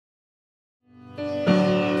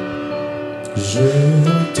J'ai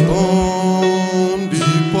entendu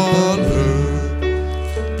parler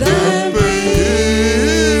d'un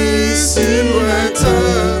pays si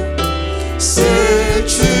lointain.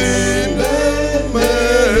 C'est une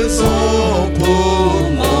maison pour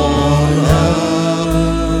mon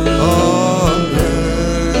âme. Amen.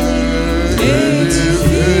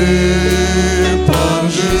 Édifié par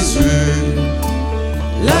Jésus,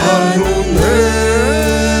 là nous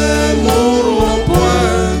n'aimerons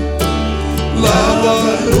point.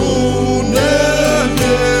 Là-bas nous ne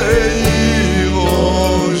vieillirons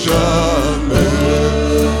jamais.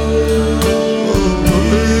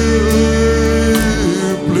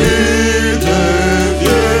 Plus de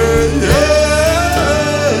vieillesse,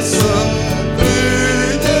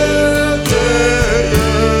 plus de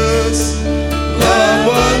vieillesse.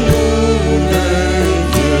 Là-bas nous ne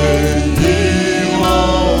vieillirons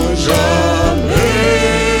jamais.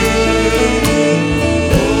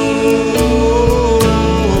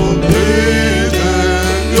 Plus de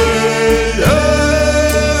vieillesse,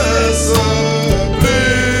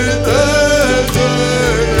 plus de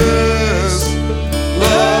vieillesse.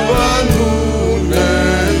 Là-bas nous